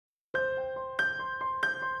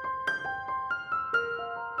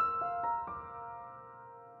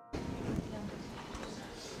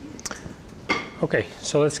Okay,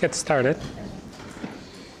 so let's get started.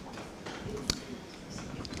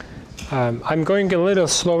 I'm going a little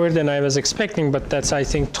slower than I was expecting, but that's, I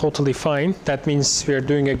think, totally fine. That means we're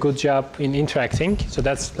doing a good job in interacting. So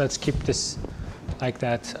let's keep this like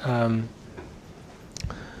that.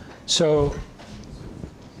 So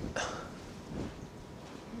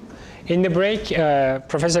in the break,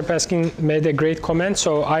 Professor Peskin made a great comment.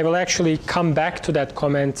 So I will actually come back to that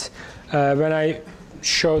comment when I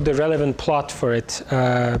show the relevant plot for it.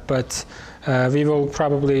 But we will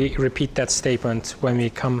probably repeat that statement when we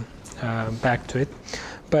come back to it.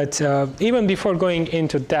 But even before going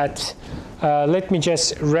into that, let me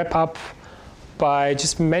just wrap up by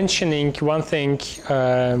just mentioning one thing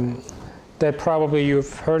that probably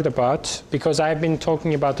you've heard about, because I've been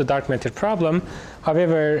talking about the dark matter problem.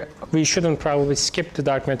 However, we shouldn't probably skip the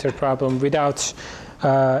dark matter problem without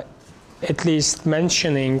at least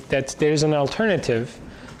mentioning that there is an alternative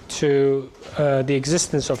to the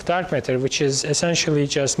existence of dark matter, which is essentially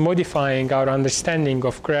just modifying our understanding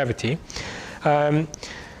of gravity.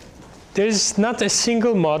 There's not a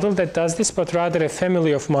single model that does this, but rather a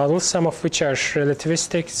family of models, some of which are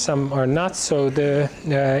relativistic, some are not. So the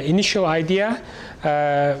initial idea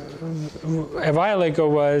a while ago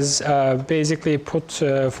was basically put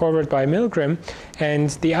forward by Milgram, and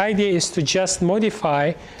the idea is to just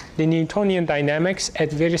modify the Newtonian dynamics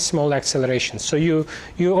at very small accelerations. So you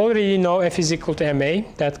already know F is equal to ma.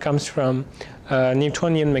 That comes from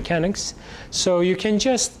Newtonian mechanics. So you can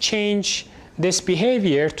just change this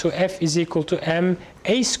behavior to F is equal to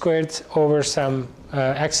ma squared over some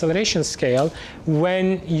acceleration scale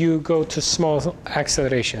when you go to small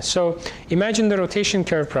acceleration. So imagine the rotation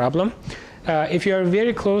curve problem. If you are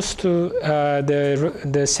very close to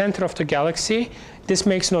the center of the galaxy, this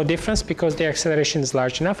makes no difference because the acceleration is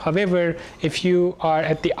large enough. However, if you are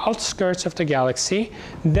at the outskirts of the galaxy,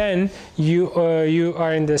 then you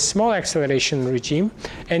are in the small acceleration regime.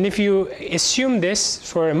 And if you assume this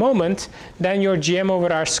for a moment, then your gm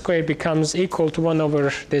over r squared becomes equal to 1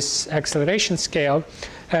 over this acceleration scale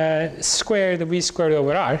squared v squared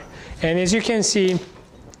over r. And as you can see,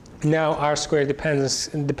 now r squared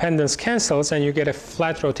dependence cancels, and you get a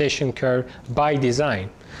flat rotation curve by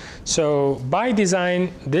design. So by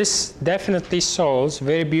design, this definitely solves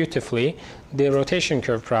very beautifully the rotation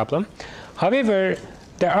curve problem. However,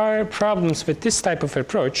 there are problems with this type of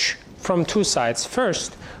approach from two sides.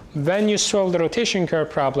 First, when you solve the rotation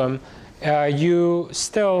curve problem, you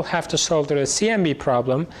still have to solve the CMB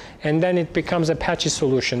problem, and then it becomes a patchy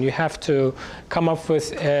solution. You have to come up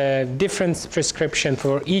with a different prescription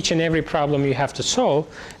for each and every problem you have to solve.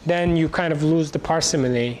 Then you kind of lose the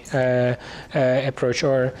parsimony approach,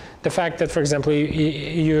 or the fact that, for example,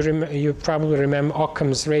 you probably remember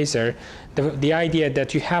Occam's razor, the idea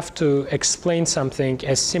that you have to explain something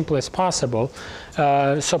as simple as possible.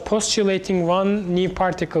 So postulating one new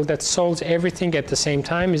particle that solves everything at the same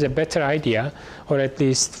time is a better idea, or at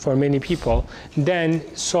least for many people, than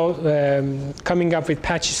coming up with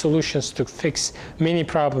patchy solutions to fix many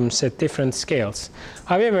problems at different scales.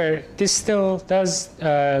 However, this still does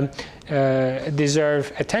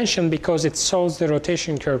deserve attention because it solves the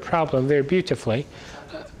rotation curve problem very beautifully.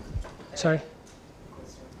 Sorry?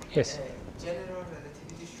 Yes? General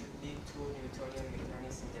relativity should lead to Newtonian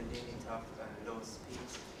mechanics in the limit of low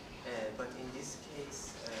speeds, but in this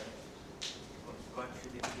case, what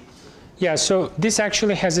should it lead to? Yeah, so this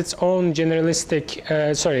actually has its own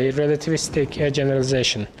relativistic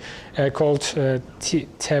generalization called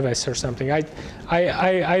TBAE or something. I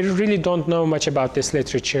really don't know much about this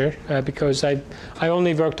literature because I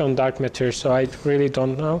only worked on dark matter, so I really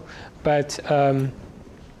don't know. But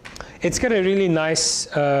it's got a really nice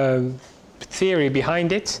theory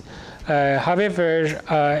behind it. However,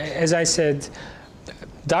 as I said,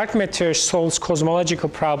 dark matter solves cosmological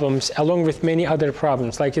problems along with many other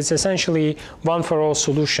problems. Like, it's essentially one-for-all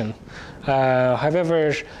solution.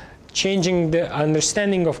 However, changing the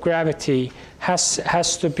understanding of gravity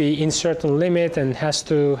has to be in certain limit and has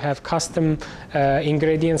to have custom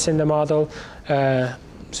ingredients in the model.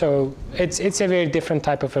 So it's a very different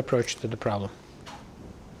type of approach to the problem.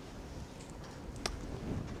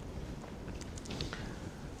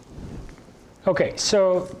 Okay,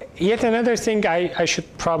 so yet another thing I should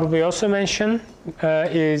probably also mention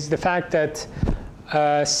is the fact that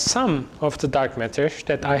some of the dark matter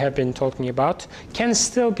that I have been talking about can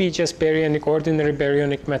still be just baryonic, ordinary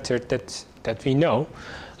baryonic matter that we know.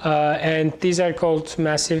 And these are called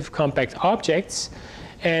massive compact objects.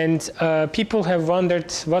 And people have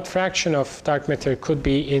wondered what fraction of dark matter could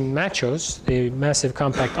be in MACHOs, the massive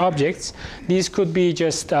compact objects. These could be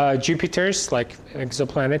just Jupiters, like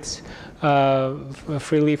exoplanets,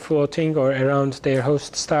 freely floating or around their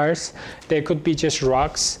host stars. There could be just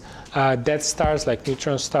rocks, dead stars like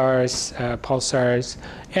neutron stars, pulsars,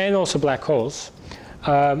 and also black holes.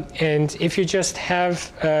 And if you just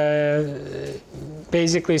have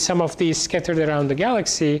basically some of these scattered around the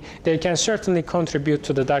galaxy, they can certainly contribute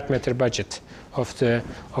to the dark matter budget of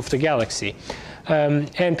the galaxy.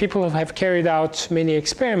 And people have carried out many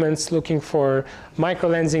experiments looking for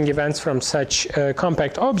microlensing events from such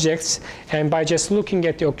compact objects, and by just looking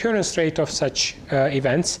at the occurrence rate of such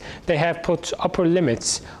events, they have put upper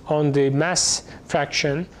limits on the mass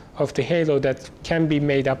fraction of the halo that can be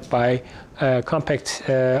made up by compact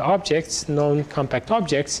objects, known compact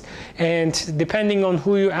objects. And depending on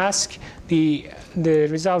who you ask, the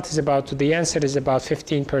result is the answer is about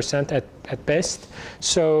 15% at best.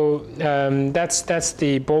 So that's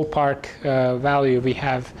the ballpark value we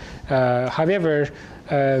have. However,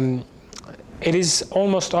 it is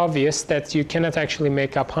almost obvious that you cannot actually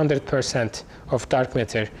make up 100% of dark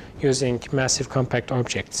matter using massive compact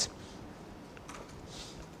objects.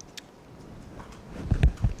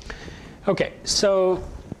 Okay, so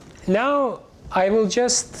now I will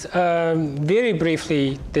just very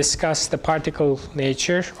briefly discuss the particle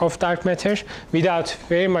nature of dark matter without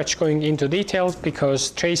very much going into details,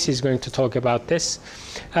 because Tracy is going to talk about this.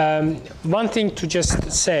 One thing to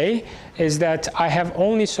just say is that I have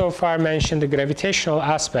only so far mentioned the gravitational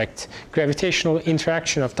aspect, gravitational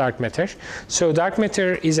interaction of dark matter. So dark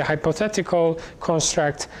matter is a hypothetical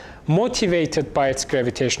construct motivated by its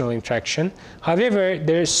gravitational interaction. However,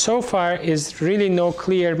 there so far is really no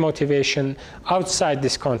clear motivation outside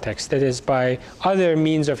this context, that is by other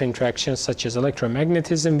means of interaction such as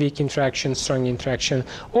electromagnetism, weak interaction, strong interaction,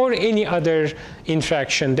 or any other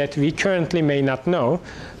interaction that we currently may not know.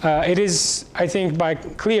 It is, I think,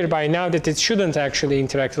 clear by now that it shouldn't actually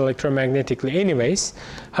interact electromagnetically anyways.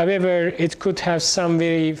 However, it could have some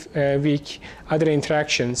very weak other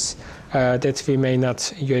interactions that we may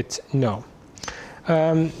not yet know.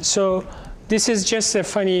 So this is just a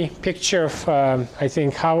funny picture of, I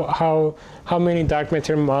think, how many dark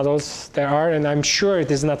matter models there are, and I'm sure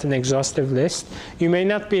it is not an exhaustive list. You may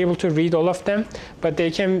not be able to read all of them, but they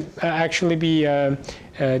can actually be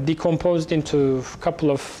decomposed into a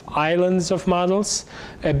couple of islands of models.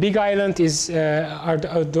 A big island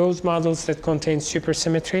are those models that contain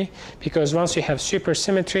supersymmetry, because once you have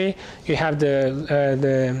supersymmetry, you have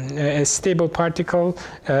a stable particle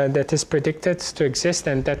that is predicted to exist,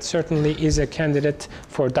 and that certainly is a candidate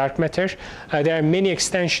for dark matter. There are many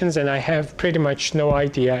extensions, and I have pretty much no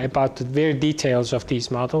idea about the very details of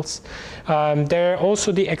these models. There are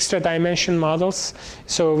also the extra dimension models.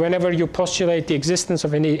 So whenever you postulate the existence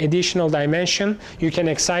of any additional dimension, you can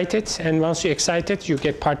excite it, and once you excite it, you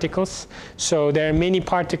get particles. So there are many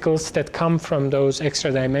particles that come from those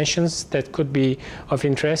extra dimensions that could be of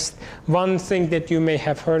interest. One thing that you may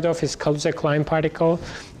have heard of is Kaluza-Klein particle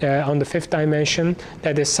on the 5th dimension.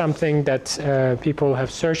 That is something that people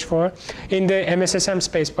have searched for. In the MSSM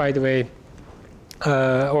space, by the way,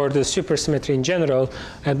 or the supersymmetry in general,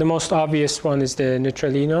 the most obvious one is the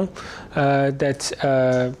neutralino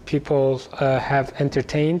that people have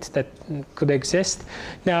entertained that could exist.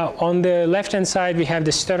 Now, on the left-hand side, we have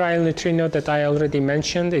the sterile neutrino that I already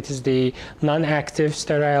mentioned. It is the non-active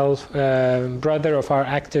sterile brother of our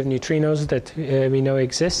active neutrinos that we know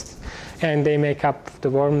exist, and they make up the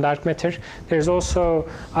warm dark matter. There's also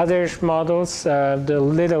other models, the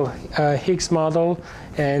little Higgs model,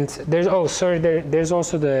 and there's also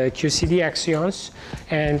the QCD axions,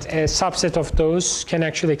 and a subset of those can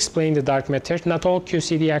actually explain the dark matter. Not all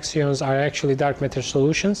QCD axions are actually dark matter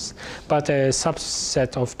solutions, but a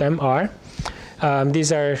subset of them are.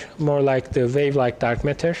 These are more like the wave-like dark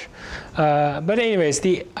matter. But anyways,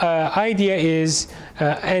 the idea is,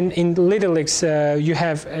 and in little Higgs, you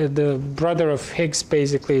have the brother of Higgs,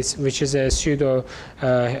 basically, which is a pseudo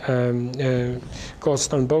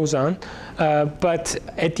Goldstone boson. But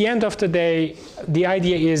at the end of the day, the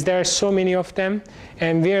idea is there are so many of them,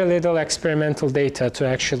 and very little experimental data to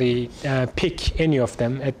actually pick any of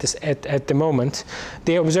them at the moment.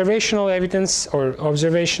 The observational evidence or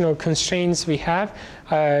observational constraints we have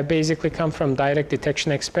basically come from direct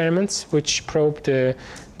detection experiments, which probe the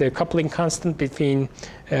coupling constant between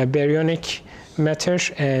baryonic matter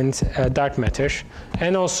and dark matter,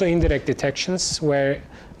 and also indirect detections, where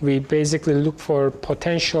we basically look for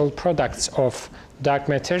potential products of dark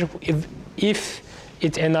matter if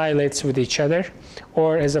it annihilates with each other,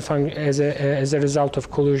 or as a result of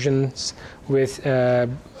collisions with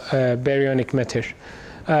baryonic matter.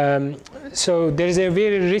 so there is a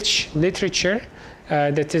very rich literature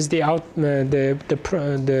that is the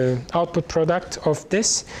output product of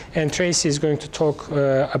this, and Tracy is going to talk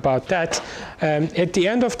about that. At the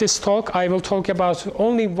end of this talk, I will talk about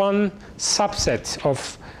only one subset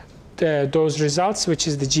of those results, which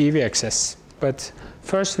is the GeV excess. But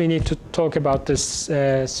first, we need to talk about this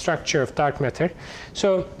structure of dark matter.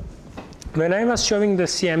 So when I was showing the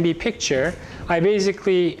CMB picture, I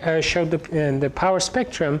basically showed the power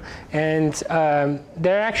spectrum, and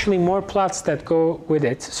there are actually more plots that go with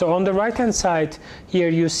it. So on the right-hand side here,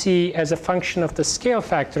 you see as a function of the scale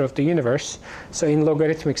factor of the universe, so in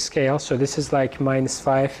logarithmic scale, so this is like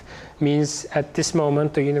 -5, means at this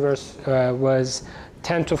moment the universe was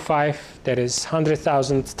 10 to 5, that is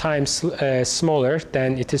 100,000 times smaller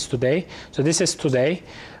than it is today. So this is today.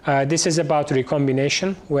 This is about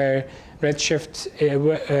recombination, where redshift,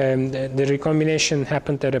 the recombination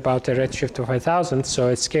happened at about a redshift of 1,000, so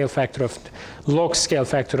a scale factor of, log scale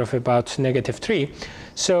factor of about -3.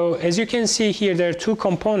 So as you can see here, there are two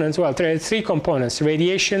components, well, there are three components,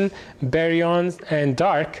 radiation, baryon, and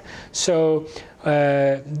dark. So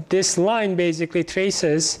this line basically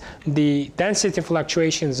traces the density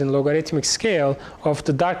fluctuations in logarithmic scale of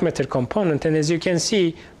the dark matter component. And as you can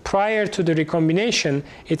see, prior to the recombination,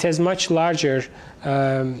 it has much larger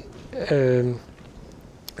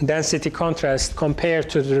density contrast compared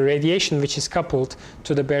to the radiation, which is coupled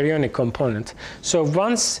to the baryonic component. So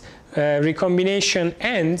once recombination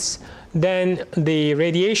ends, then the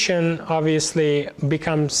radiation obviously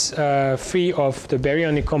becomes free of the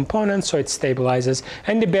baryonic component, so it stabilizes.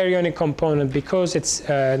 And the baryonic component, because it's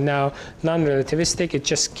now non-relativistic, it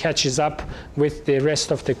just catches up with the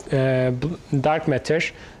rest of the dark matter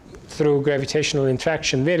through gravitational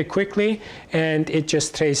interaction very quickly, and it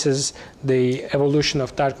just traces the evolution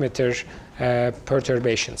of dark matter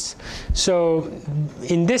perturbations. So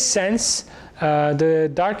in this sense, the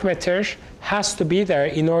dark matter has to be there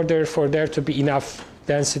in order for there to be enough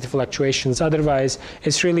density fluctuations. Otherwise,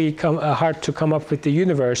 it's really hard to come up with the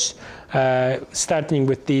universe starting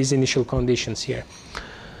with these initial conditions here,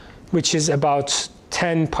 which is about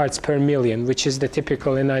 10 parts per million, which is the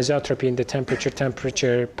typical anisotropy in the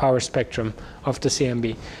temperature power spectrum of the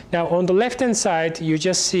CMB. Now, on the left-hand side, you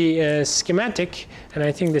just see a schematic, and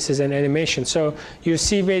I think this is an animation. So you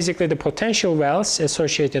see basically the potential wells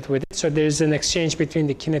associated with it. So there's an exchange between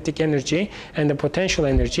the kinetic energy and the potential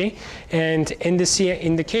energy. And in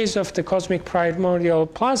the case of the cosmic primordial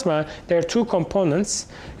plasma, there are two components,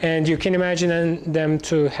 and you can imagine them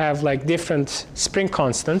to have like different spring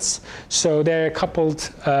constants. So they're a coupled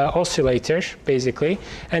oscillator, basically.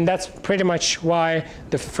 And that's pretty much why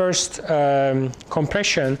the first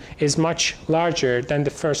compression is much larger than the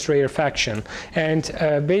first rarefaction. And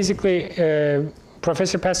basically,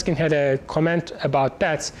 Professor Paskin had a comment about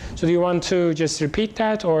that. So do you want to just repeat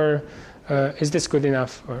that, or is this good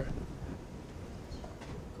enough? Or?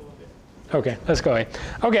 Okay, let's go ahead.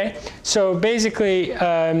 Okay, so basically,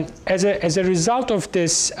 as a result of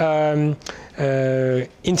this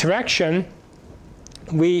interaction,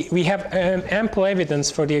 we have ample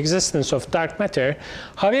evidence for the existence of dark matter.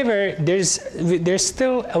 However, there's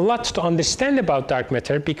still a lot to understand about dark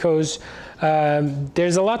matter, because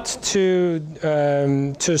there's a lot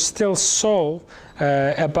to still solve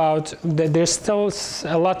about. There's still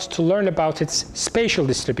a lot to learn about its spatial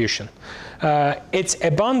distribution. Its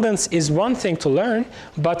abundance is one thing to learn,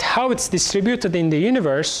 but how it's distributed in the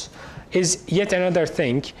universe is yet another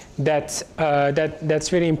thing that's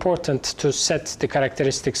very important to set the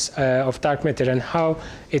characteristics of dark matter and how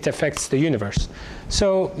it affects the universe.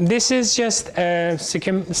 So this is just a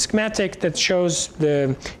schematic that shows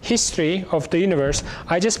the history of the universe.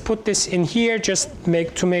 I just put this in here just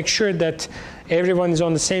to make sure that everyone is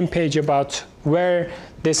on the same page about where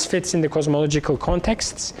this fits in the cosmological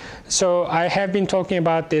contexts. So I have been talking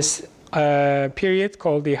about this period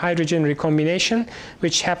called the hydrogen recombination,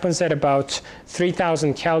 which happens at about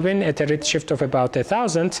 3,000 Kelvin at a redshift of about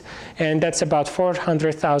 1,000, and that's about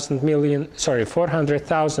 400,000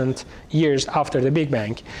 years after the Big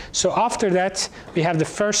Bang. So after that, we have the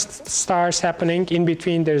first stars happening. In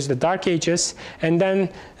between, there's the dark ages, and then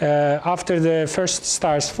after the first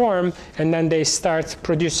stars form, and then they start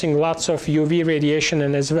producing lots of UV radiation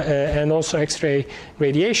and also X-ray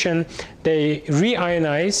radiation, they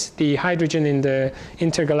reionize the hydrogen in the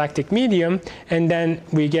intergalactic medium, and then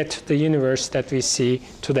we get the universe that we see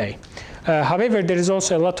today. However, there is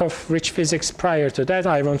also a lot of rich physics prior to that.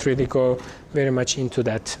 I won't really go very much into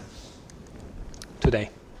that today.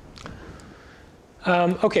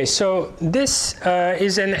 Okay, so this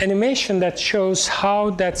is an animation that shows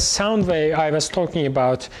how that sound wave I was talking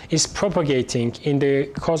about is propagating in the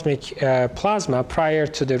cosmic plasma prior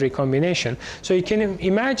to the recombination. So you can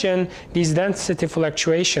imagine these density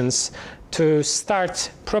fluctuations to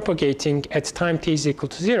start propagating at time t is equal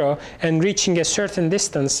to 0 and reaching a certain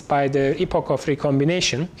distance by the epoch of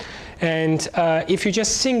recombination. And if you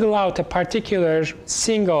just single out a particular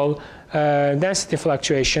single density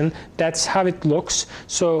fluctuation, that's how it looks.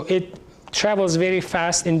 So it travels very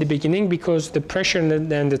fast in the beginning because the pressure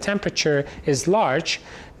and the temperature is large.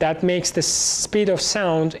 That makes the speed of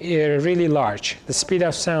sound really large. The speed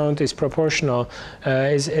of sound is proportional,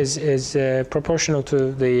 proportional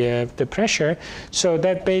to the pressure. So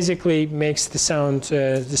that basically makes the sound,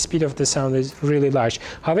 the speed of the sound is really large.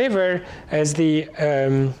 However, as the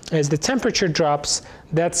temperature drops,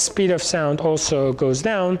 that speed of sound also goes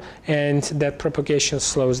down, and that propagation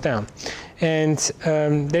slows down. And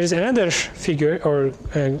there's another figure or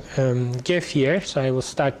GIF here, so I will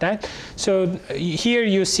start that. So here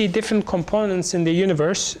you see different components in the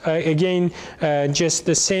universe. Again, just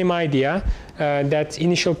the same idea, that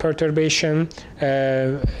initial perturbation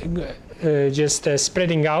just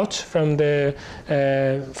spreading out from the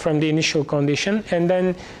initial condition, and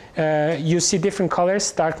then you see different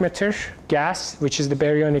colors: dark matter, gas, which is the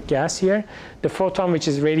baryonic gas here, the photon, which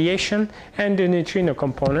is radiation, and the neutrino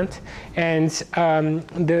component. And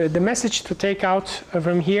the message to take out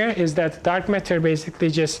from here is that dark matter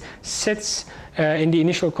basically just sits in the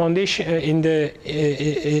initial condition, in the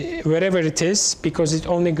wherever it is, because it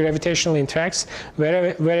only gravitationally interacts,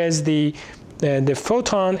 whereas the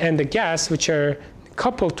photon and the gas, which are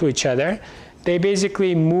coupled to each other, they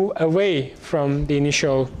basically move away from the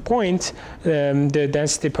initial point, the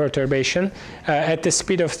density perturbation, at the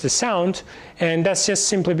speed of the sound. And that's just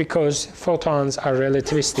simply because photons are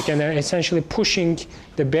relativistic and are essentially pushing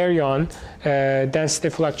the baryon density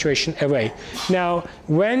fluctuation away. Now,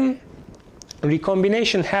 when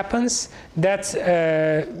recombination happens, that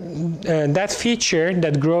feature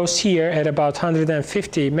that grows here at about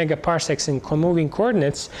 150 megaparsecs in moving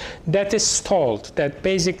coordinates, that is stalled. That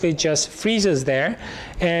basically just freezes there.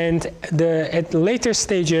 And at later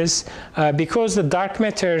stages, because the dark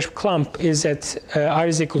matter clump is at r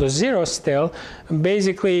is equal to 0 still,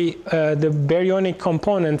 basically the baryonic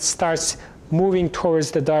component starts moving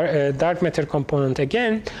towards the dark matter component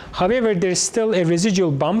again. However, there's still a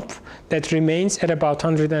residual bump that remains at about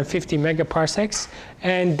 150 megaparsecs,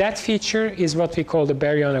 and that feature is what we call the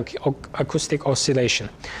baryonic acoustic oscillation.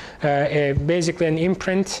 Basically an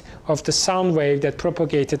imprint of the sound wave that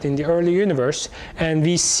propagated in the early universe, and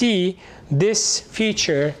we see this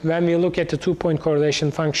feature when we look at the two-point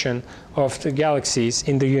correlation function of the galaxies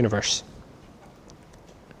in the universe.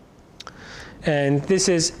 And this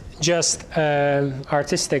is just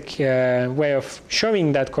artistic way of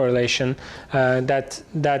showing that correlation, that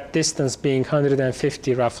distance being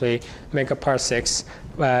 150 roughly megaparsecs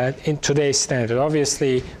in today's standard.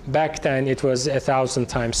 Obviously, back then it was 1,000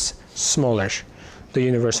 times smaller. The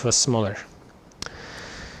universe was smaller.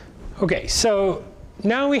 Okay, so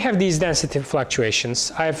now we have these density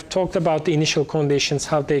fluctuations. I've talked about the initial conditions,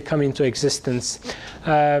 how they come into existence,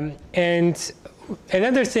 and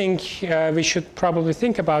another thing we should probably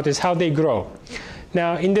think about is how they grow.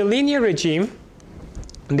 Now, in the linear regime,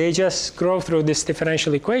 they just grow through this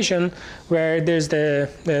differential equation where there's the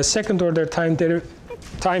second order time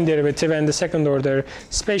derivative and the second order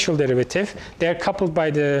spatial derivative. They're coupled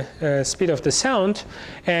by the speed of the sound.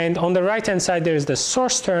 And on the right hand side, there's the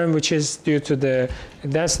source term, which is due to the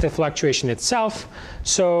density fluctuation itself.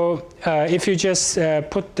 So if you just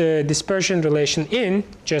put the dispersion relation in,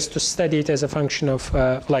 just to study it as a function of,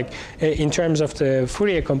 in terms of the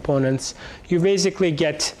Fourier components, you basically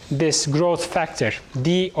get this growth factor,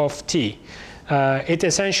 d of t. It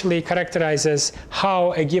essentially characterizes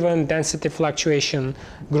how a given density fluctuation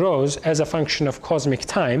grows as a function of cosmic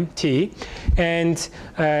time, t. And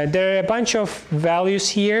there are a bunch of values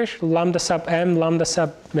here, lambda sub m, lambda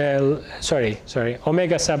sub,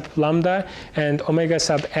 omega sub lambda and omega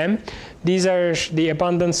sub m. These are the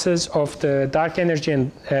abundances of the dark energy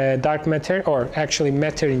and dark matter, or actually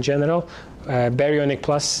matter in general, baryonic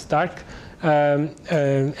plus dark.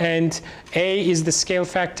 And a is the scale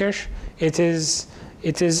factor. It is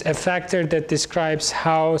a factor that describes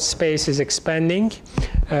how space is expanding.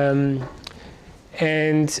 And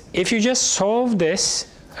if you just solve this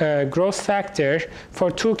growth factor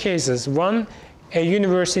for two cases, one, a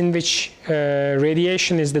universe in which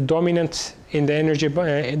radiation is the dominant in the energy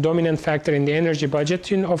dominant factor in the energy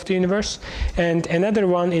budget of the universe, and another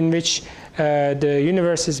one in which the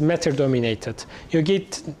universe is matter dominated. You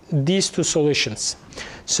get these two solutions.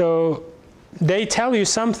 So they tell you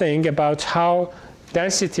something about how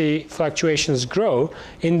density fluctuations grow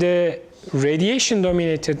in the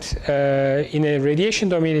radiation-dominated, in a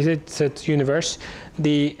radiation-dominated universe.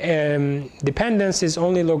 The dependence is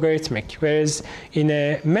only logarithmic, whereas in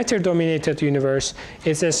a matter-dominated universe,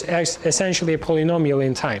 it's essentially a polynomial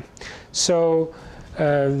in time. So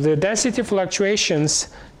the density fluctuations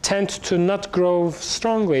tend to not grow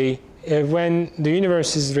strongly when the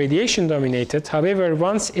universe is radiation dominated. However,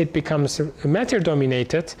 once it becomes matter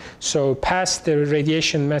dominated, so past the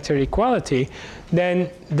radiation matter equality, then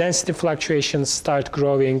density fluctuations start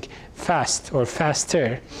growing fast or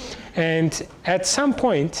faster. And at some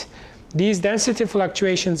point, these density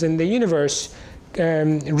fluctuations in the universe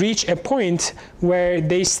reach a point where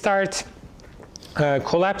they start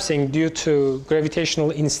collapsing due to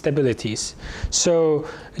gravitational instabilities. So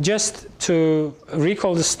just to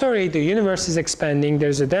recall the story, the universe is expanding,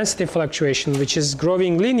 there's a density fluctuation which is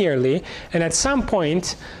growing linearly, and at some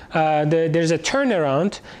point there's a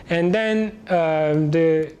turnaround, and then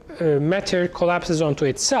the matter collapses onto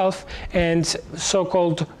itself and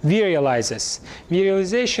so-called virializes.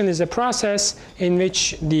 Virialization is a process in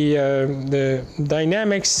which the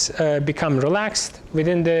dynamics become relaxed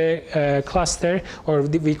within the cluster, or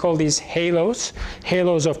we call these halos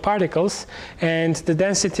of particles, and the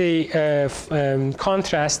density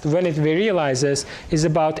contrast when it virializes is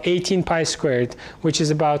about 18 pi squared, which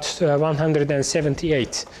is about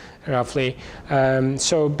 178 roughly.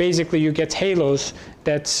 So basically you get halos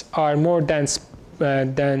that are more dense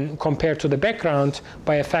than compared to the background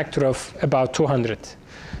by a factor of about 200.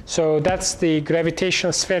 So that's the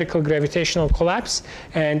spherical gravitational collapse,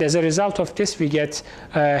 and as a result of this we get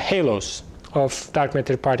halos of dark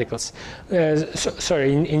matter particles.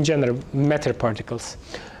 In general, matter particles.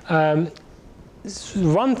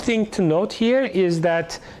 One thing to note here is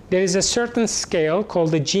that there is a certain scale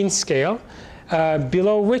called the gene scale,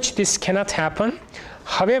 below which this cannot happen.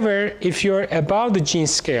 However, if you're above the gene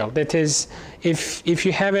scale, that is, if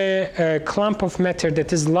you have a clump of matter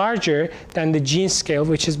that is larger than the gene scale,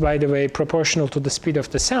 which is, by the way, proportional to the speed of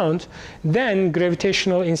the sound, then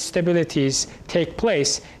gravitational instabilities take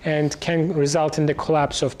place and can result in the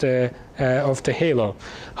collapse of the halo.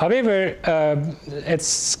 However, at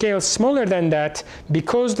scales smaller than that,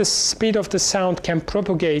 because the speed of the sound can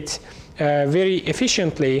propagate very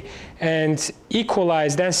efficiently and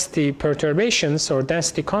equalize density perturbations or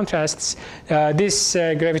density contrasts, this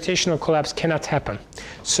gravitational collapse cannot happen.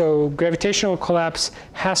 So gravitational collapse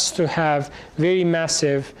has to have very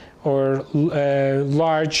massive or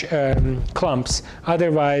large clumps.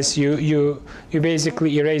 Otherwise, you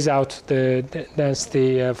basically erase out the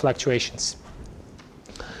density fluctuations.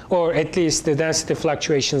 Or at least the density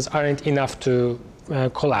fluctuations aren't enough to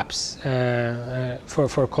collapse,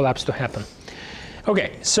 for collapse to happen.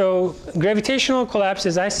 Okay, so gravitational collapse,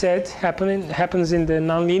 as I said, happens in the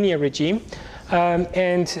nonlinear regime.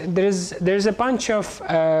 And there's a bunch of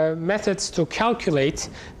methods to calculate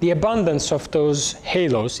the abundance of those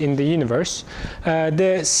halos in the universe.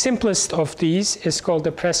 The simplest of these is called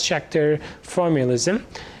the Press-Schachter formalism.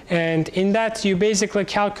 And in that, you basically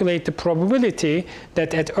calculate the probability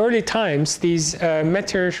that at early times, these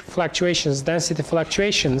matter fluctuations, density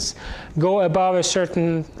fluctuations, go above a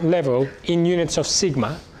certain level in units of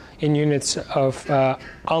sigma, in units of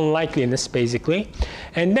unlikeliness, basically.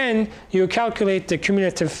 And then you calculate the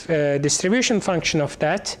cumulative distribution function of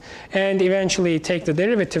that, and eventually take the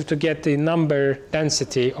derivative to get the number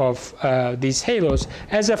density of these halos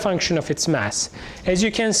as a function of its mass. As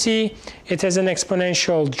you can see, it has an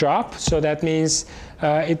exponential drop, so that means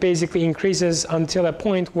it basically increases until a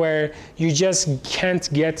point where you just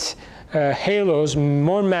can't get halos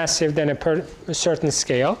more massive than a certain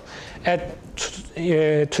scale. At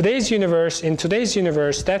today's universe,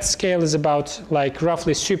 that scale is about like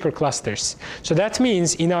roughly superclusters. So that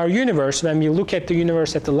means in our universe, when we look at the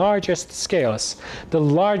universe at the largest scales, the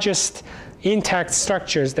largest intact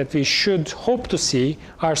structures that we should hope to see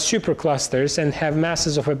are superclusters and have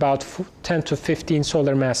masses of about 10 to 15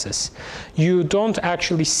 solar masses. You don't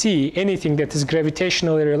actually see anything that is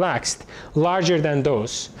gravitationally relaxed larger than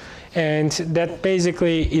those. And that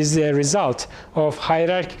basically is the result of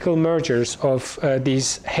hierarchical mergers of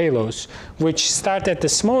these halos, which start at the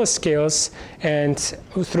smallest scales and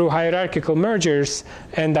through hierarchical mergers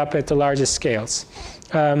end up at the largest scales.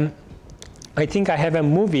 I think I have a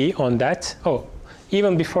movie on that. Oh,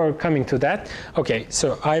 even before coming to that. Okay,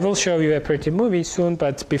 so I will show you a pretty movie soon,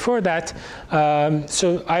 but before that,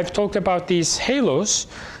 so I've talked about these halos.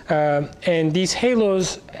 And these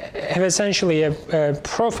halos have essentially a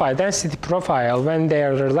profile, density profile when they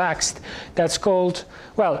are relaxed. That's called,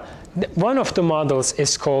 well, one of the models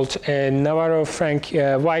is called a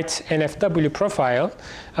Navarro-Frank-White NFW profile.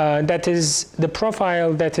 That is the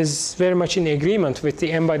profile that is very much in agreement with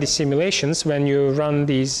the M-body simulations when you run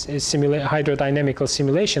these hydrodynamical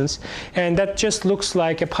simulations. And that just looks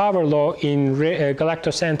like a power law in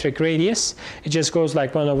galactocentric radius. It just goes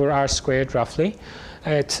like 1 over r squared roughly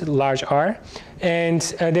at large r. And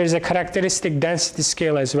there's a characteristic density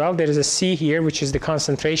scale as well. There is a C here, which is the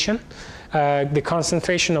concentration. The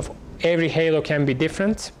concentration of every halo can be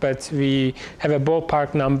different, but we have a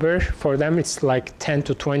ballpark number for them. It's like 10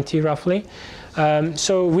 to 20 roughly.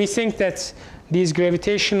 So we think that these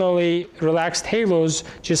gravitationally relaxed halos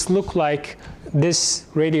just look like this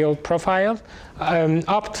radial profile,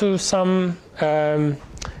 up to some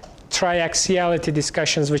triaxiality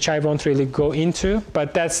discussions, which I won't really go into,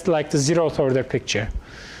 but that's like the 0th order picture.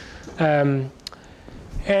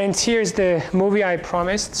 And here's the movie I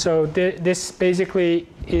promised. So this basically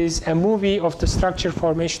is a movie of the structure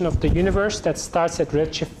formation of the universe that starts at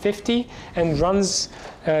redshift 50 and runs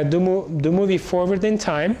the movie forward in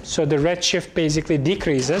time. So the redshift basically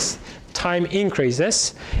decreases, time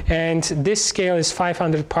increases, and this scale is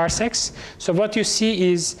 500 parsecs. So what you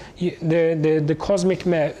see is the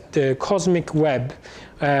cosmic web,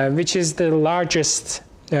 which is the largest,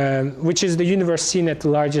 which is the universe seen at the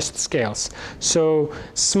largest scales. So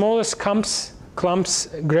smallest clumps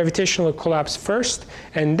gravitational collapse first,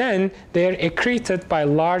 and then they are accreted by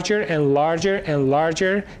larger and larger and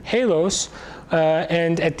larger halos.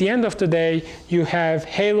 And at the end of the day, you have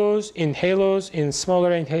halos in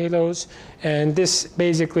smaller halos, and this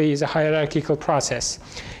basically is a hierarchical process.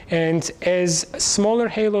 And as smaller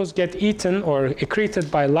halos get eaten or accreted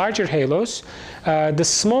by larger halos, the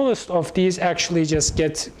smallest of these actually just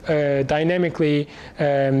get dynamically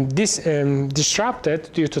disrupted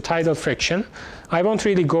due to tidal friction. I won't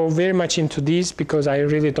really go very much into these because I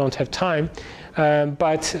really don't have time.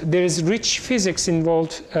 But there is rich physics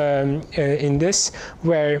involved in this,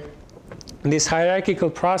 where this hierarchical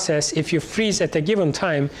process, if you freeze at a given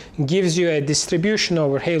time, gives you a distribution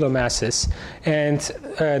over halo masses. And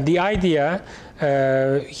the idea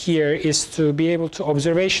here is to be able to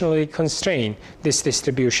observationally constrain this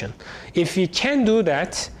distribution. If we can do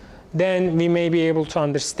that, then we may be able to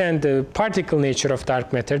understand the particle nature of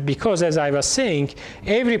dark matter, because as I was saying,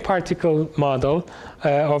 every particle model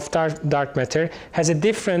of dark matter has a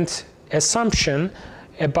different assumption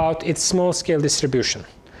about its small scale distribution.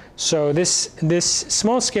 So this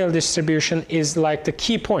small scale distribution is like the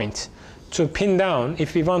key point to pin down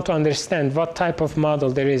if we want to understand what type of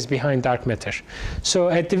model there is behind dark matter. So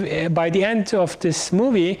by the end of this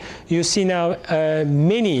movie, you see now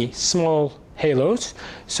many small halos.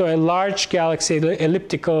 So a large galaxy,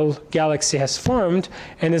 elliptical galaxy has formed,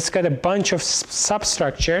 and it's got a bunch of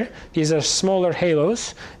substructure. These are smaller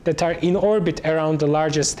halos that are in orbit around the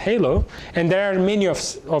largest halo. And there are many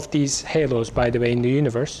of these halos, by the way, in the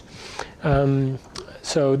universe.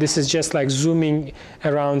 So this is just like zooming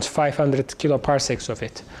around 500 kiloparsecs of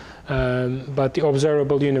it. But the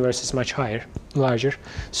observable universe is much larger.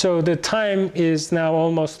 So the time is now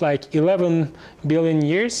almost like 11 billion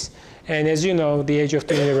years. And as you know, the age of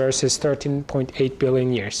the universe is 13.8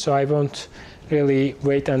 billion years. So I won't really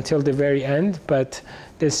wait until the very end, but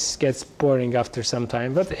this gets boring after some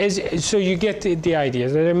time. But so you get the idea.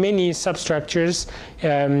 There are many substructures.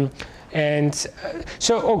 So,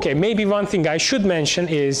 okay, maybe one thing I should mention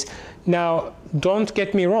is, now, don't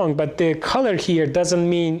get me wrong, but the color here doesn't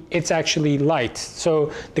mean it's actually light.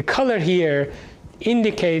 So the color here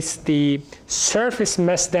indicates the surface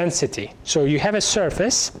mass density. So you have a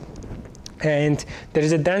surface, and there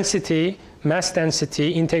is a density, mass density,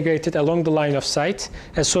 integrated along the line of sight,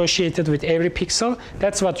 associated with every pixel.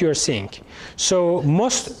 That's what you're seeing. So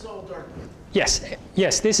most... This is all dark matter.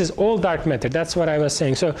 Yes, this is all dark matter. That's what I was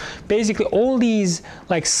saying. So basically, all these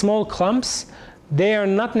like small clumps, they are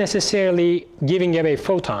not necessarily giving away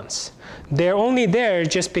photons. They're only there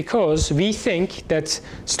just because we think that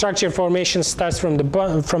structure formation starts from the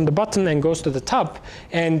bottom and goes to the top,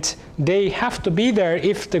 and they have to be there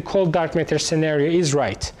if the cold dark matter scenario is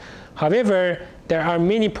right. However, there are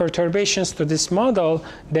many perturbations to this model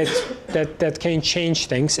that can change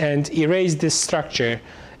things and erase this structure.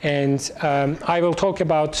 And I will talk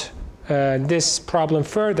about this problem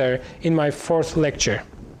further in my 4th lecture.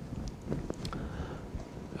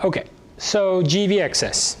 Okay, so GV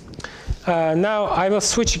excess. Now I will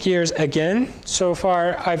switch gears again. So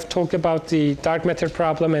far I've talked about the dark matter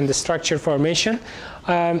problem and the structure formation.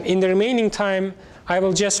 In the remaining time, I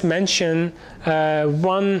will just mention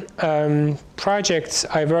one project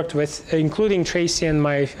I worked with, including Tracy and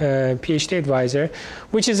my PhD advisor,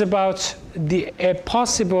 which is about a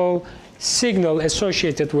possible signal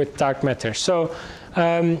associated with dark matter. So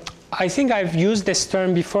I think I've used this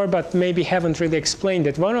term before, but maybe haven't really explained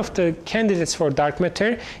it. One of the candidates for dark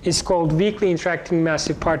matter is called weakly interacting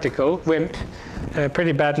massive particle, WIMP.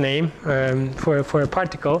 Pretty bad name for a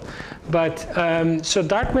particle. But so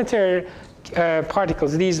dark matter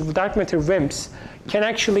particles, these dark matter WIMPs, can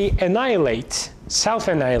actually annihilate,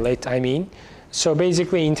 self-annihilate, I mean. So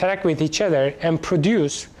basically interact with each other and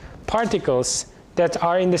produce particles that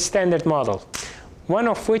are in the standard model. One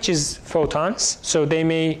of which is photons, so they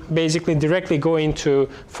may basically directly go into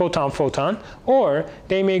photon-photon, or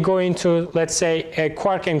they may go into, let's say, a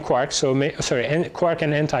quark and quark, so quark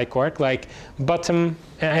and anti-quark, like bottom,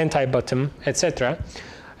 anti-bottom, etc.,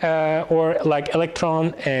 or like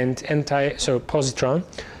electron and positron.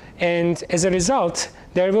 And as a result,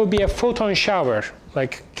 there will be a photon shower,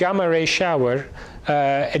 like gamma ray shower,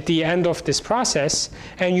 at the end of this process,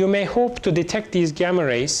 and you may hope to detect these gamma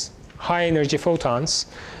rays, high energy photons,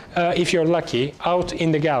 if you're lucky, out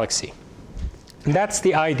in the galaxy. That's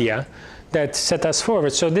the idea that set us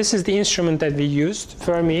forward. So this is the instrument that we used,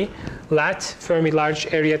 Fermi LAT, Fermi Large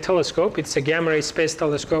Area Telescope. It's a gamma ray space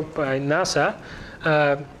telescope by NASA.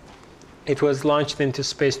 It was launched into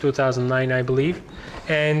space 2009, I believe.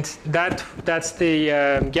 And that's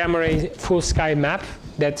the gamma ray full sky map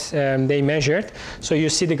that they measured. So you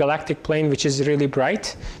see the galactic plane, which is really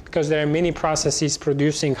bright, because there are many processes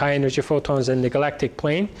producing high energy photons in the galactic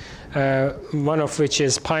plane, one of which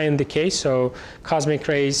is pion decay. So cosmic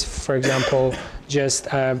rays, for example, just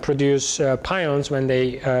produce pions when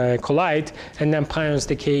they collide, and then pions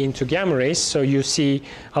decay into gamma rays. So you see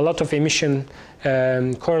a lot of emission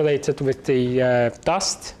correlated with the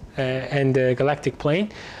dust and the galactic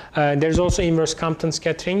plane. There's also inverse Compton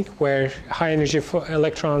scattering, where high energy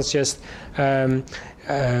electrons just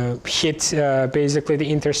hit basically the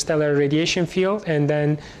interstellar radiation field and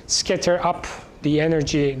then scatter up the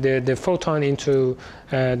energy, the photon into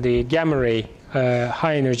the gamma ray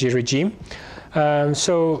high energy regime. There's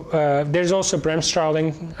also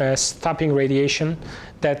bremsstrahlung, stopping radiation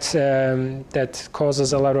that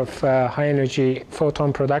causes a lot of high energy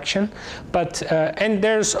photon production. But and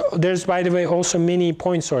there's by the way also many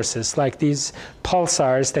point sources like these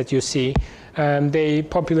pulsars that you see. They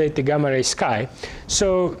populate the gamma ray sky.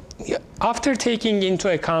 So after taking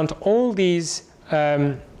into account all these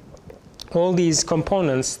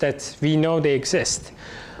components that we know they exist,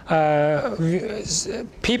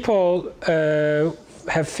 people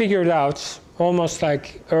have figured out almost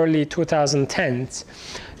like early 2010s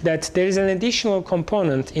that there is an additional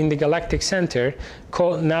component in the galactic center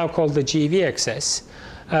now called the GeV axis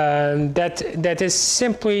that is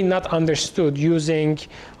simply not understood using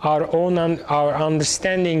our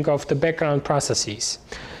understanding of the background processes.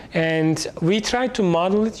 And we try to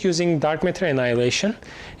model it using dark matter annihilation.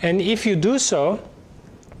 And if you do so,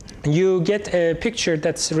 you get a picture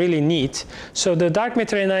that's really neat. So the dark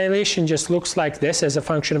matter annihilation just looks like this as a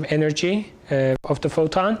function of energy of the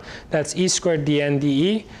photon. That's E squared dN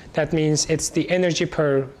dE. That means it's the energy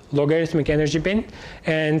per logarithmic energy bin.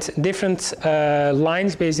 And different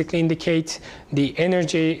lines basically indicate the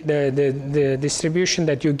energy, the distribution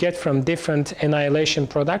that you get from different annihilation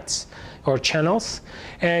products or channels.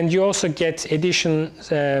 And you also get addition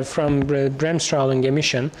from bremsstrahlung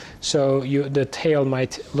emission, so the tail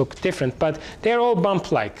might look different, but they're all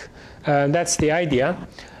bump-like. That's the idea.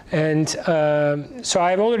 And so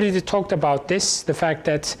I've already talked about this, the fact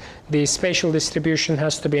that the spatial distribution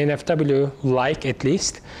has to be NFW-like at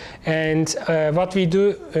least. And what we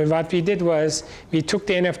did was we took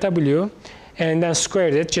the NFW and then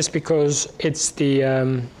squared it just because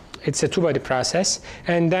it's a two-body process,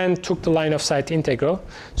 and then took the line of sight integral.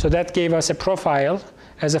 So that gave us a profile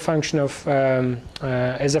as a function of the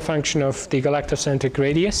galactocentric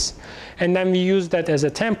radius, and then we used that as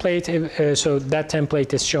a template. So that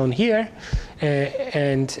template is shown here,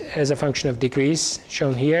 and as a function of degrees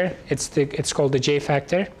shown here. It's called the J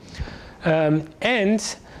factor,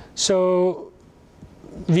 and so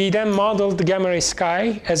we then modeled the gamma ray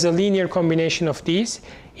sky as a linear combination of these,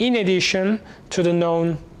 in addition to the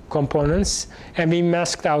known components, and we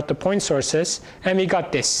masked out the point sources, and we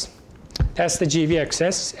got this. That's the GeV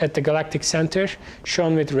axis at the galactic center,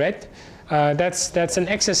 shown with red. That's an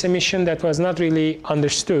excess emission that was not really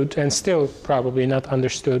understood, and still probably not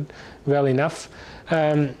understood well enough.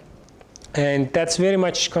 And that's very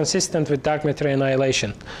much consistent with dark matter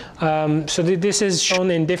annihilation. So this is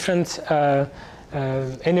shown in different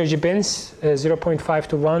energy bins, 0.5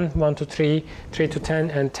 to 1, 1 to 3, 3 to 10,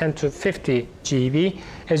 and 10 to 50 GeV.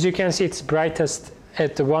 As you can see, it's brightest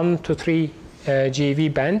at the 1 to 3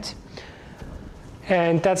 GeV band.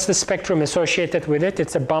 And that's the spectrum associated with it.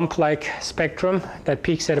 It's a bump-like spectrum that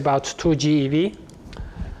peaks at about 2 GeV.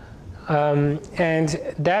 And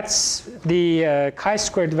that's the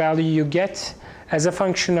chi-squared value you get as a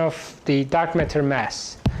function of the dark matter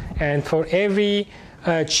mass. And for every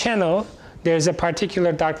channel, there's a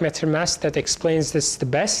particular dark matter mass that explains this the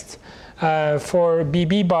best. For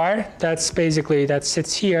BB bar, that's basically, that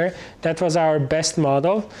sits here, that was our best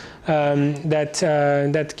model.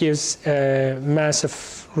 That gives a mass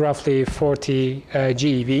of roughly 40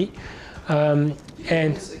 GeV. And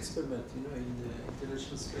this experiment, you know, in the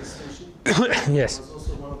International Space Station, yes. was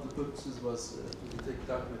also one of the purposes was to detect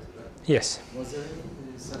dark matter. Right? Yes. Was there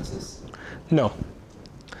any success? No.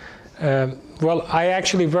 Well, I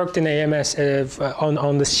actually worked in AMS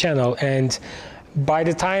on this channel, and by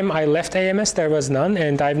the time I left AMS, there was none,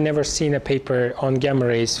 and I've never seen a paper on gamma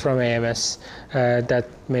rays from AMS that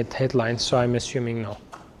made headlines, so I'm assuming no.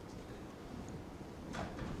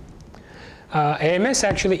 AMS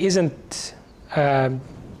actually isn't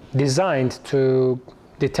designed to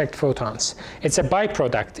detect photons. It's a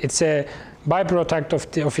byproduct. It's a byproduct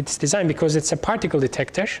of its design because it's a particle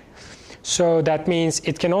detector. So that means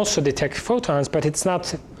it can also detect photons, but it's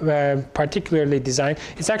not particularly designed.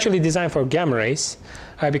 It's actually designed for gamma rays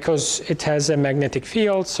because it has a magnetic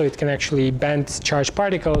field, so it can actually bend charged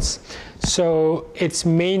particles. So its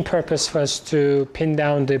main purpose was to pin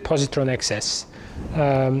down the positron excess.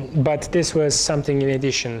 But this was something in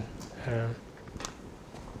addition.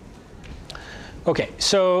 Okay,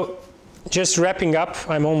 so just wrapping up,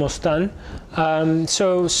 I'm almost done.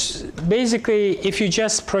 So basically, if you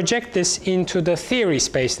just project this into the theory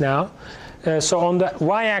space now, so on the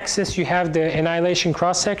y-axis you have the annihilation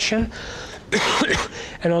cross-section,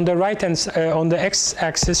 and on the right-hand, on the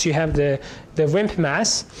x-axis you have the WIMP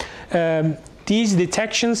mass. These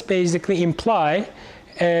detections basically imply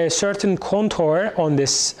a certain contour on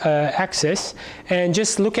this axis, and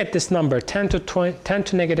just look at this number, 10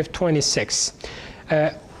 to negative 26.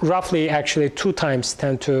 Roughly, actually, 2 times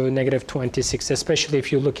 10 to negative 26, especially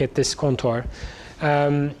if you look at this contour.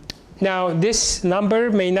 Now, this number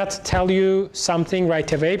may not tell you something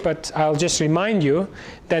right away, but I'll just remind you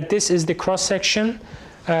that this is the cross-section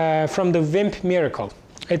from the WIMP miracle.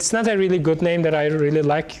 It's not a really good name that I really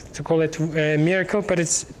like to call it miracle, but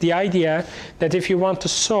it's the idea that if you want to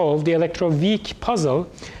solve the electroweak puzzle,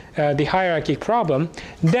 the hierarchy problem,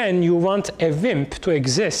 then you want a WIMP to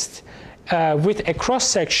exist with a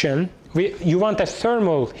cross-section. You want a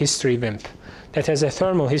thermal history WIMP that has a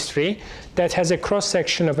thermal history that has a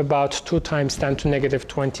cross-section of about 2 times 10 to negative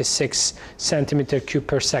 26 centimeter cube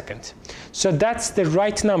per second. So that's the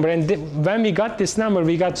right number. And when we got this number,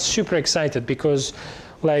 we got super excited because,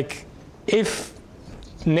 like, if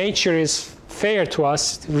nature is fair to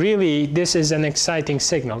us, really, this is an exciting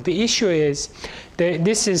signal. The issue is that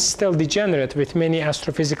this is still degenerate with many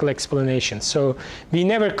astrophysical explanations. So we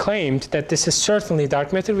never claimed that this is certainly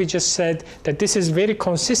dark matter. We just said that this is very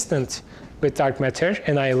consistent with dark matter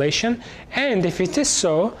annihilation. And if it is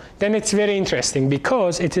so, then it's very interesting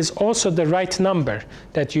because it is also the right number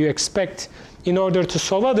that you expect in order to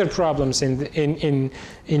solve other problems in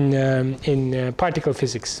particle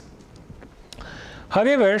physics.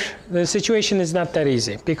 However, the situation is not that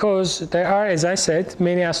easy because there are, as I said,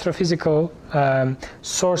 many astrophysical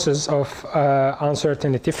sources of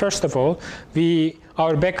uncertainty. First of all,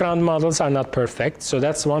 our background models are not perfect, so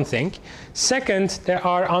that's one thing. Second, there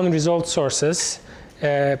are unresolved sources,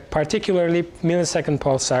 particularly millisecond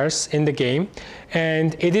pulsars in the game,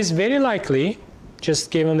 and it is very likely,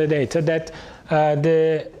 just given the data, that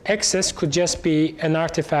the excess could just be an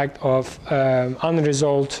artifact of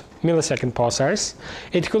unresolved millisecond pulsars.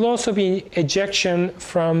 It could also be ejection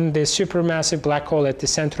from the supermassive black hole at the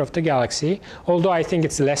center of the galaxy, although I think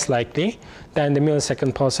it's less likely than the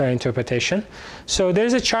millisecond pulsar interpretation. So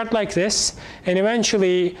there's a chart like this, and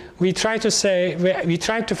eventually we try to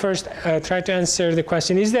first try to answer the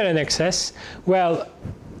question, is there an excess? Well,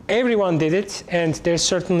 everyone did it, and there's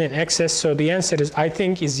certainly an excess, so the answer is, I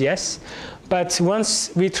think, is yes. But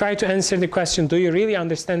once we try to answer the question, do you really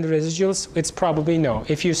understand the residuals? It's probably no.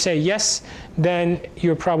 If you say yes, then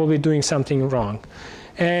you're probably doing something wrong.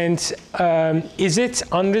 And is it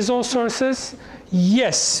unresolved sources?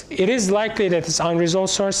 Yes, it is likely that it's unresolved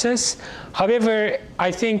sources. However,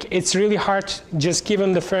 I think it's really hard, just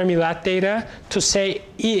given the Fermi-Lat data, to say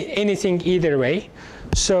anything either way.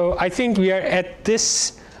 So I think we are at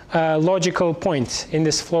this logical point in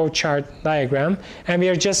this flow chart diagram, and we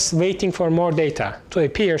are just waiting for more data to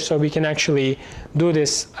appear so we can actually do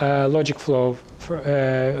this logic flow,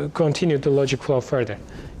 continue the logic flow further.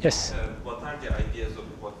 Yes? What are the ideas of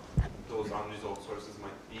what those unresolved sources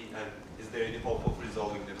might be, and is there any hope of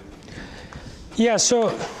resolving them? Yeah,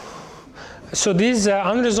 so these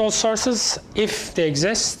unresolved sources, if they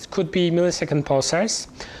exist, could be millisecond pulsars.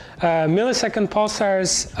 Millisecond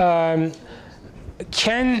pulsars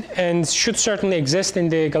can and should certainly exist in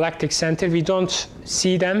the galactic center. We don't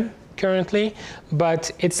see them currently,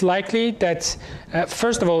 but it's likely that,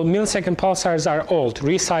 first of all, millisecond pulsars are old,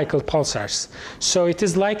 recycled pulsars. So it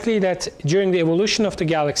is likely that during the evolution of the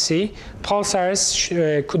galaxy,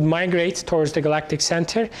 pulsars could migrate towards the galactic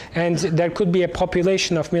center, and there could be a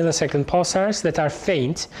population of millisecond pulsars that are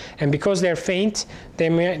faint, and because they're faint,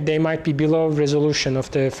 they might be below resolution of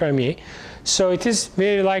the Fermi. So it is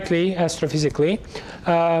very likely astrophysically.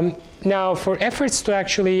 Now, for efforts to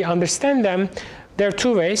actually understand them, there are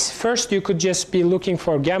two ways. First, you could just be looking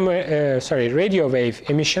for radio wave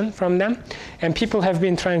emission from them, and people have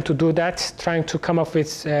been trying to do that, trying to come up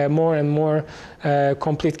with more and more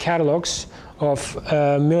complete catalogs of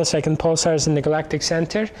millisecond pulsars in the galactic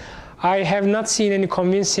center. I have not seen any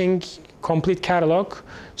convincing complete catalog,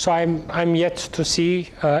 so I'm yet to see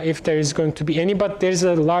if there is going to be any, but there's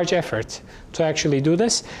a large effort to actually do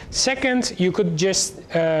this. Second, you could just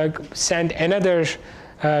send another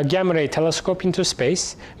gamma ray telescope into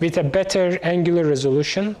space with a better angular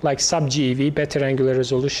resolution, like sub-GeV, better angular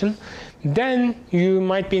resolution. Then you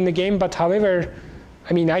might be in the game, but however,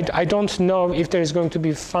 I mean, I don't know if there is going to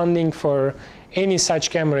be funding for any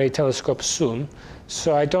such gamma ray telescope soon.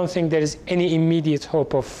 So I don't think there is any immediate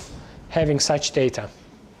hope of having such data,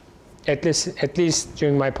 at least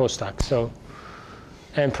during my postdoc, so,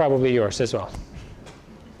 and probably yours as well.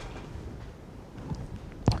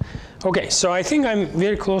 Okay, so I think I'm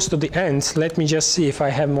very close to the end. Let me just see if I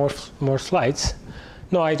have more slides.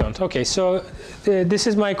 No, I don't. Okay, so this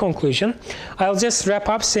is my conclusion. I'll just wrap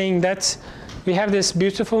up saying that we have this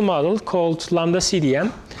beautiful model called lambda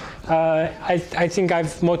CDM. I think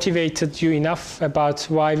I've motivated you enough about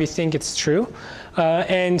why we think it's true.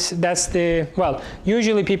 And that's the, well,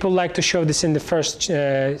 usually people like to show this in the first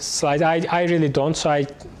slide. I really don't, so I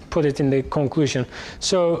put it in the conclusion.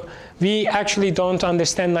 So we actually don't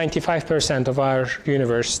understand 95% of our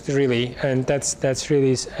universe, really, and that's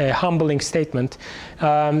really a humbling statement.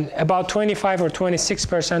 About 25 or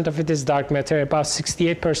 26% of it is dark matter, about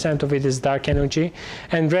 68% of it is dark energy,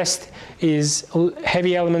 and rest is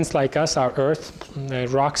heavy elements like us, our Earth,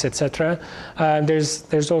 rocks, etc.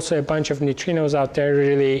 There's also a bunch of neutrinos out there.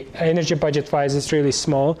 Really, energy budget-wise, it's really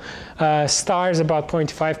small. Stars about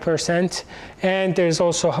 0.5%, and there's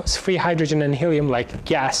also free hydrogen and helium, like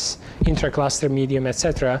gas, intercluster medium,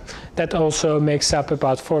 etc. That also makes up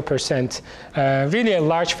about 4%. Really a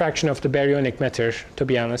large fraction of the baryonic matter, to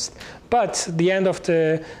be honest. But the end of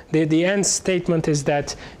the end statement is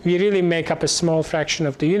that we really make up a small fraction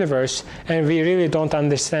of the universe, and we really don't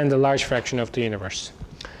understand the large fraction of the universe.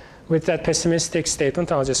 With that pessimistic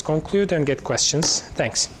statement, I'll just conclude and get questions.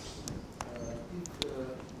 Thanks.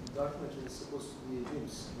 If dark matter is supposed to be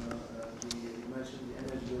dreams, you mentioned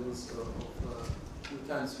the energy levels of 2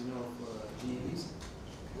 times, of GeVs.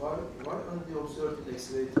 Why aren't they observed in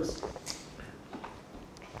accelerators?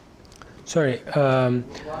 Sorry. Why aren't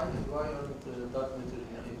the dark matter,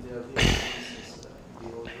 if they are doing the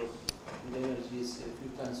order of the energy is a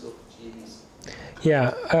few times of GeVs?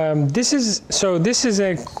 Yeah, this is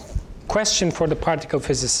a question for the particle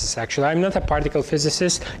physicists, actually. I'm not a particle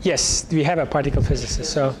physicist. Yes, we have a particle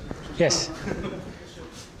physicist, so yes.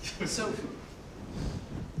 So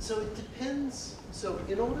it depends. So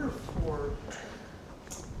in order for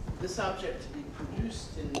this object to be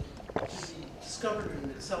produced and to be discovered in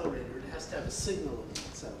an accelerator, it has to have a signal in the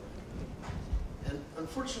accelerator. And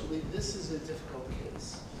unfortunately, this is a difficult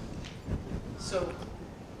case. So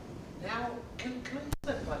now, can I use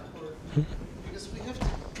that blackboard? Because we have to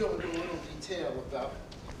go into a little detail about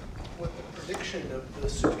what the prediction of the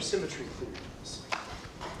supersymmetry theory is.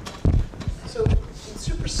 So in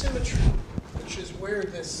supersymmetry, which is where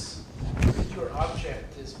this particular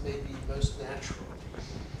object is maybe most natural,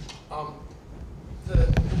 the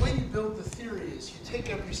way you build the theory is you take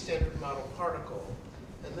every standard model particle,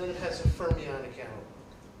 and then it has a fermionic analog.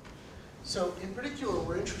 So in particular,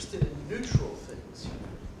 we're interested in neutral things.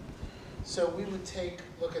 So we would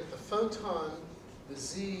look at the photon, the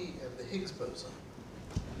Z, and the Higgs boson.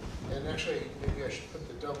 And actually, maybe I should put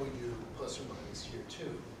the W plus or minus here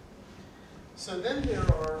too. So then there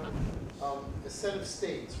are a set of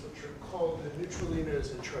states which are called the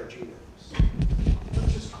neutralinos and charginos.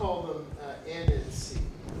 Let's just call them N and C.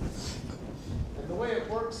 And the way it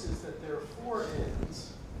works is that there are 4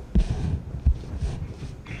 N's,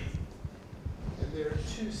 and there are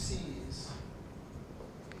 2 C's,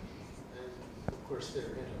 and of course there are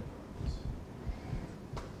intervals.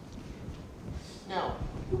 Now,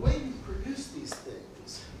 the way you produce these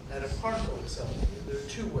things at a particle accelerator, there are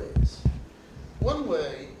 2 ways. One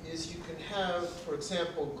way is you can have, for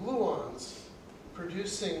example, gluons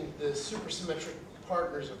producing the supersymmetric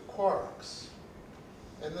partners of quarks,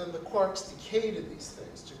 and then the quarks decay to these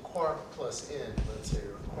things, to quark plus N, let's say,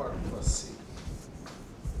 or quark plus C.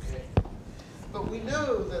 Okay? But we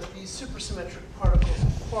know that these supersymmetric particles of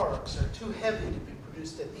quarks are too heavy to be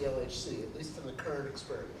produced at the LHC, at least in the current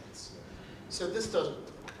experiments. So this doesn't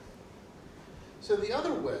work. So the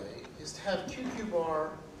other way is to have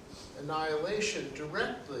QQ-bar annihilation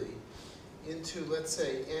directly into, let's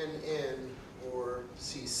say, NN or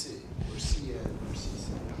CC, or CN or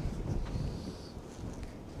CC.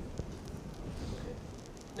 Okay.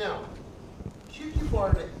 Now,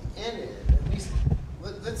 QQ-bar to NN, at least,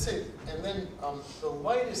 let's say, and then the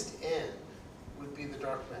lightest N would be the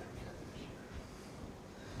dark matter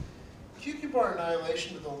category. QQ-bar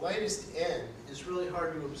annihilation to the lightest N is really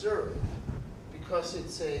hard to observe because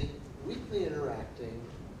it's a weakly interacting,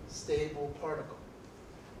 stable particle.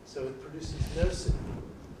 So it produces no signal.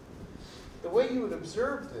 The way you would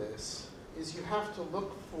observe this is you have to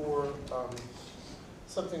look for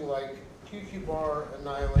something like QQ-bar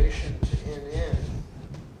annihilation to NN,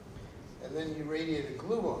 and then you radiate a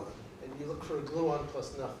gluon, and you look for a gluon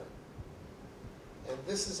plus nothing. And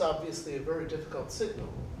this is obviously a very difficult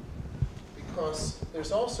signal, because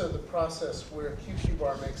there's also the process where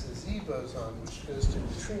QQ-bar makes a Z boson, which goes to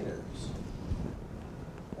neutrinos.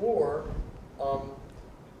 Or,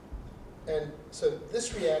 and so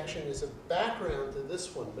this reaction is a background to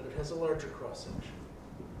this one, but it has a larger cross-section.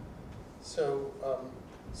 So,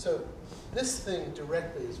 so this thing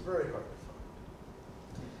directly is very hard to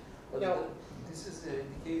find. Now, this is the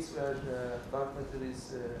case where the dark matter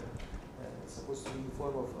is supposed to be in the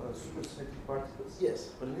form of supersymmetric particles.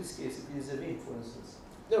 yes. But in this case, it is a WIMP, for instance.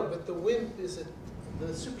 No, but the WIMP is the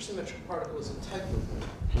supersymmetric particle is a type of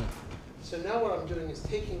WIMP. So now what I'm doing is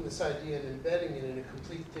taking this idea and embedding it in a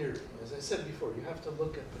complete theory. As I said before, you have to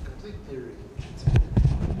look at the complete theory in which it's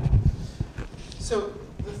embedded. So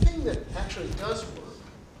the thing that actually does work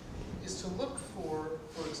is to look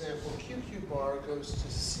for example, QQ-bar goes to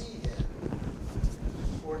CN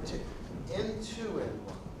or to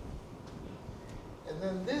N2N1. And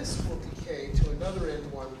then this will decay to another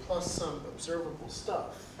N1 plus some observable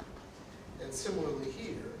stuff. And similarly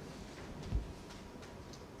here.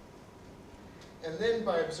 And then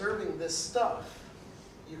by observing this stuff,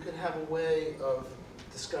 you could have a way of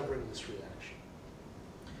discovering this reaction.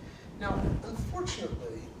 Now,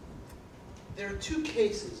 unfortunately, there are 2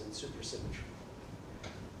 cases in supersymmetry.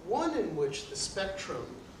 One in which the spectrum,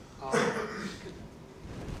 let's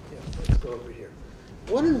go over here.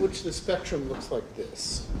 One in which the spectrum looks like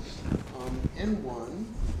this. N1,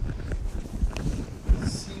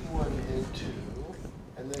 C1, N2,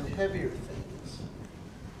 and then heavier things,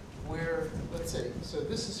 where, let's say, so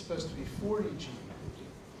this is supposed to be 40 G,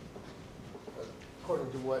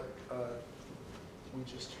 according to what we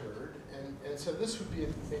just heard, and so this would be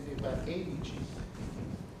maybe about 80 G.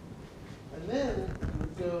 And then you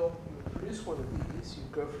would go, you would produce one of these,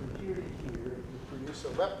 you'd go from here to here, you produce a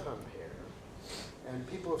lepton pair, and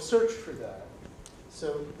people have searched for that.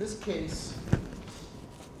 So this case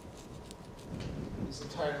is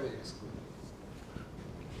entirely excluded.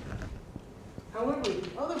 However,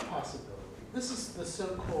 the other possibility, this is the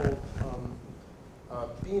so-called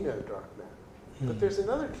Bino dark matter. But there's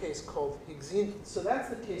another case called Higgsinian. So that's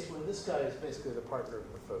the case where this guy is basically the partner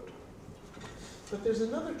of the photon. But there's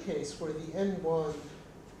another case where the N1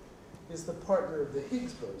 is the partner of the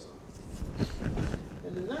Higgs boson.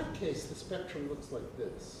 And in that case, the spectrum looks like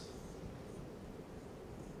this.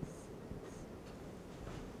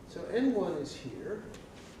 So N1 is here.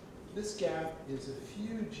 This gap is a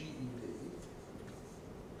few GeV.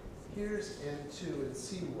 Here's N2 and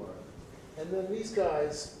C1. And then these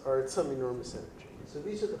guys are at some enormous energy. So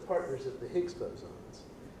these are the partners of the Higgs bosons.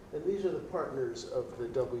 And these are the partners of the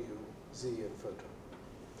WZ and photon.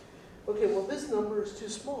 Okay, well, this number is too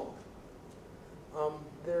small.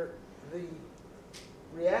 The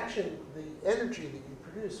reaction, the energy that you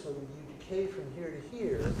produce when you decay from here to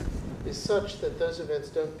here is such that those events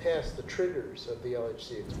don't pass the triggers of the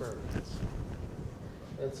LHC experiments.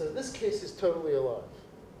 And so this case is totally alive.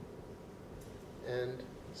 And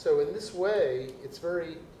so in this way, it's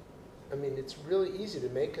it's really easy to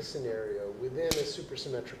make a scenario within a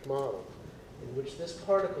supersymmetric model in which this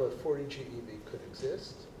particle at 40 GeV could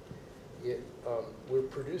exist. We're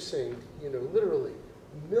producing, literally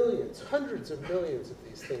millions, hundreds of millions of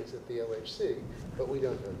these things at the LHC, but we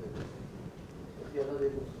don't know them. We are not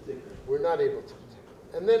able to detect them. We're not able to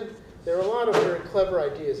detect them. And then there are a lot of very clever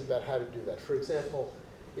ideas about how to do that. For example,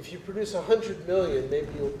 if you produce 100 million, maybe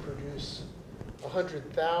you'll produce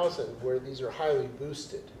 100,000 where these are highly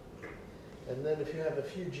boosted. And then if you have a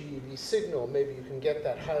few GeV signal, maybe you can get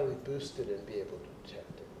that highly boosted and be able to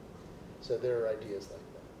detect it. So there are ideas like that.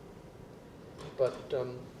 But,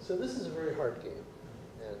 so this is a very hard game.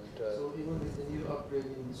 And, so even with the new upgrade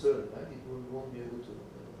in CERN, right, we won't be able to.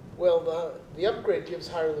 Well, the upgrade gives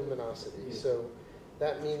higher luminosity. Yes. So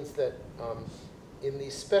that means that in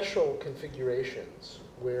these special configurations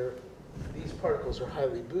where these particles are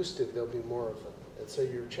highly boosted, there'll be more of them. And so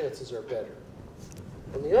your chances are better.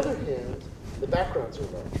 On the other hand, the backgrounds are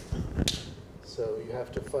larger. So you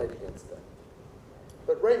have to fight against that.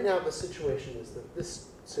 But right now, the situation is that this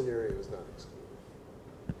scenario is not excluded.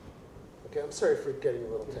 Okay, I'm sorry for getting a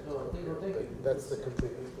little technical here, but that's the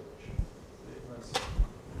complete explanation.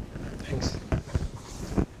 Thanks.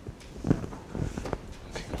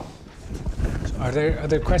 Okay. So are there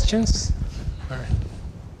other questions? Or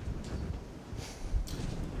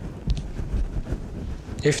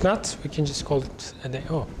if not, we can just call it a day.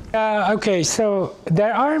 Oh. Okay, so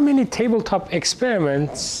there are many tabletop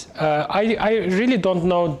experiments. I really don't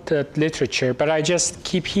know the literature, but I just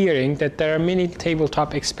keep hearing that there are many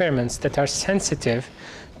tabletop experiments that are sensitive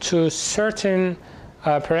to certain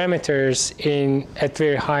parameters at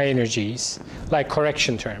very high energies, like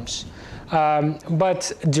correction terms.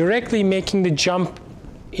 But directly making the jump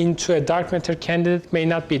into a dark matter candidate may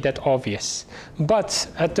not be that obvious. But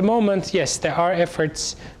at the moment, yes, there are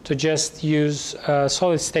efforts to just use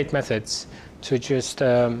solid state methods to just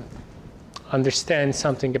understand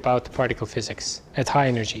something about particle physics at high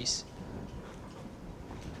energies.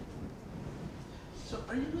 So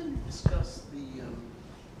are you going to discuss the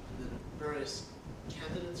various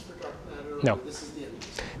candidates for dark matter? No. Or this is the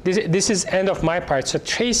end? This is end of my part. So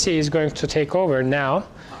Tracy is going to take over now.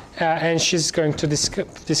 And she's going to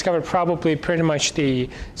discover probably pretty much the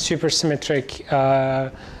supersymmetric.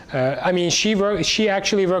 I mean, she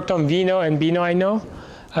actually worked on Vino and Bino, I know.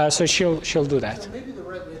 So she'll do that. So maybe the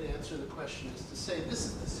right way to answer the question is to say this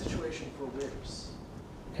is the situation for WIMPs.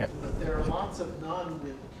 Yeah. But there are lots of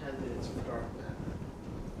non-WIMP candidates for dark matter.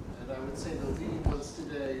 And I would say the leading ones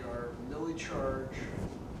today are millicharge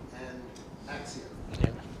and axion.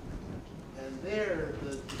 Yeah. And there,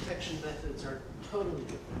 the detection methods are totally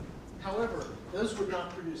different. However, those would not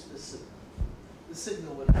produce this signal. The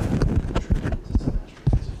signal would have to contribute to some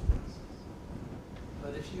astrophysical process.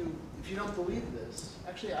 But if you don't believe this,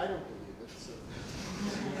 actually I don't believe it, so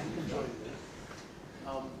you can join me.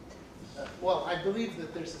 Well, I believe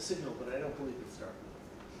that there's a signal, but I don't believe it's dark matter.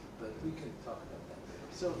 But we can talk about that later.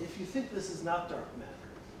 So if you think this is not dark matter,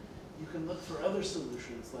 you can look for other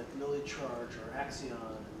solutions like millicharge or axion,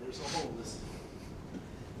 and there's a whole list of them.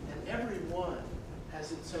 And every one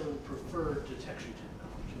has its own preferred detection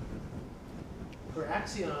technology. For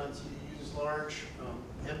axions, you use large,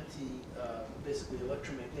 empty, basically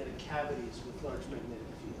electromagnetic cavities with large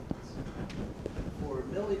magnetic fields. For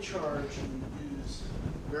millicharge, you use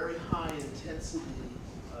very high intensity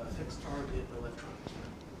fixed target electron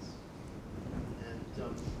experiments. And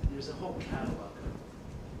there's a whole catalog of them.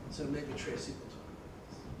 So maybe Tracy will talk about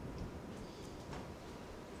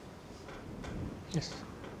this. Yes.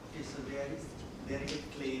 Okay, so there is a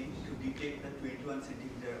claim to detect the 21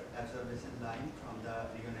 centimeter observation line from the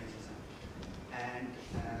ionization. And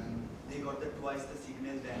they got twice the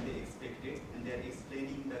signal than they expected, and they are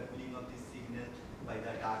explaining the cooling of this signal by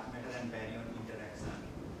the dark matter and baryon interaction.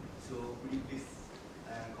 So could you please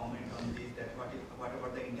comment on this, that what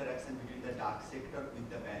about the interaction between the dark sector with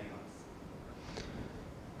the baryons?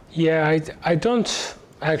 Yeah, I don't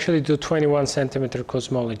actually do 21 centimeter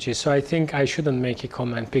cosmology, so I think I shouldn't make a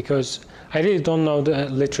comment because I really don't know the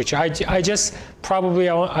literature. I just probably,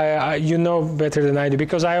 you know better than I do,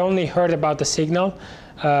 because I only heard about the signal,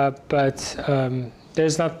 but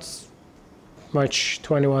there's not much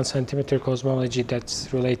 21 centimeter cosmology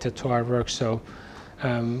that's related to our work, so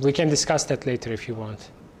we can discuss that later if you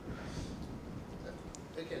want.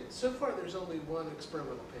 Again, so far there's only one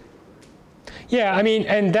experimental paper. Yeah, I mean,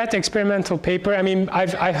 and that experimental paper, I mean,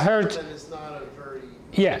 I've heard. Is not a very.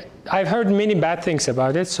 Yeah, I've heard many bad things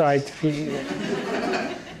about it, so I.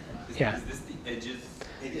 Yeah. Is this the edges?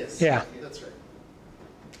 Yes. Yeah. That's right.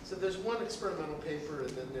 So there's one experimental paper, and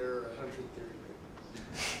then there are 100 theory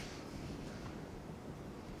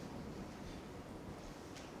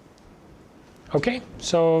papers. Okay,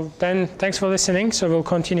 so then thanks for listening. So we'll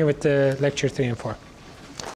continue with the lecture 3 and 4.